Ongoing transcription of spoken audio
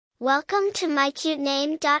Welcome to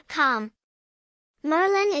mycutename.com.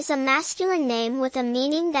 Merlin is a masculine name with a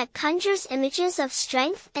meaning that conjures images of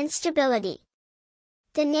strength and stability.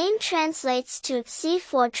 The name translates to sea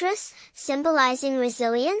fortress, symbolizing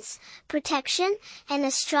resilience, protection, and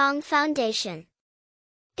a strong foundation.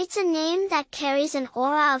 It's a name that carries an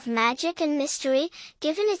aura of magic and mystery,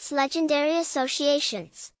 given its legendary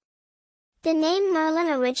associations. The name Merlin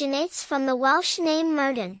originates from the Welsh name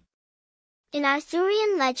Merlin. In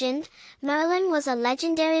Arthurian legend, Merlin was a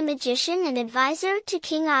legendary magician and advisor to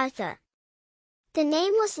King Arthur. The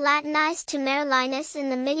name was Latinized to Merlinus in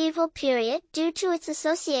the medieval period due to its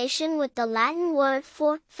association with the Latin word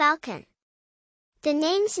for falcon. The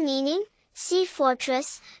name's meaning, sea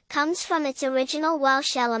fortress, comes from its original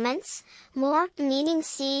Welsh elements, mor meaning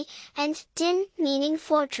sea, and din meaning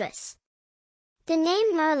fortress. The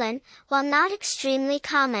name Merlin, while not extremely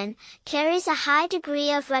common, carries a high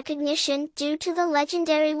degree of recognition due to the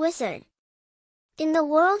legendary wizard. In the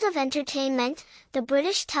world of entertainment, the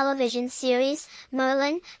British television series,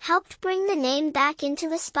 Merlin, helped bring the name back into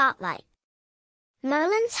the spotlight.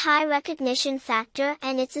 Merlin's high recognition factor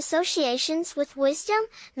and its associations with wisdom,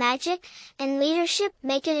 magic, and leadership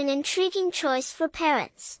make it an intriguing choice for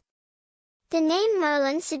parents. The name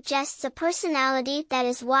Merlin suggests a personality that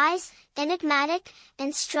is wise, enigmatic,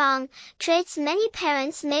 and strong, traits many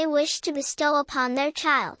parents may wish to bestow upon their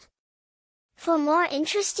child. For more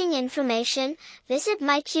interesting information, visit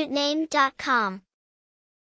mycutename.com.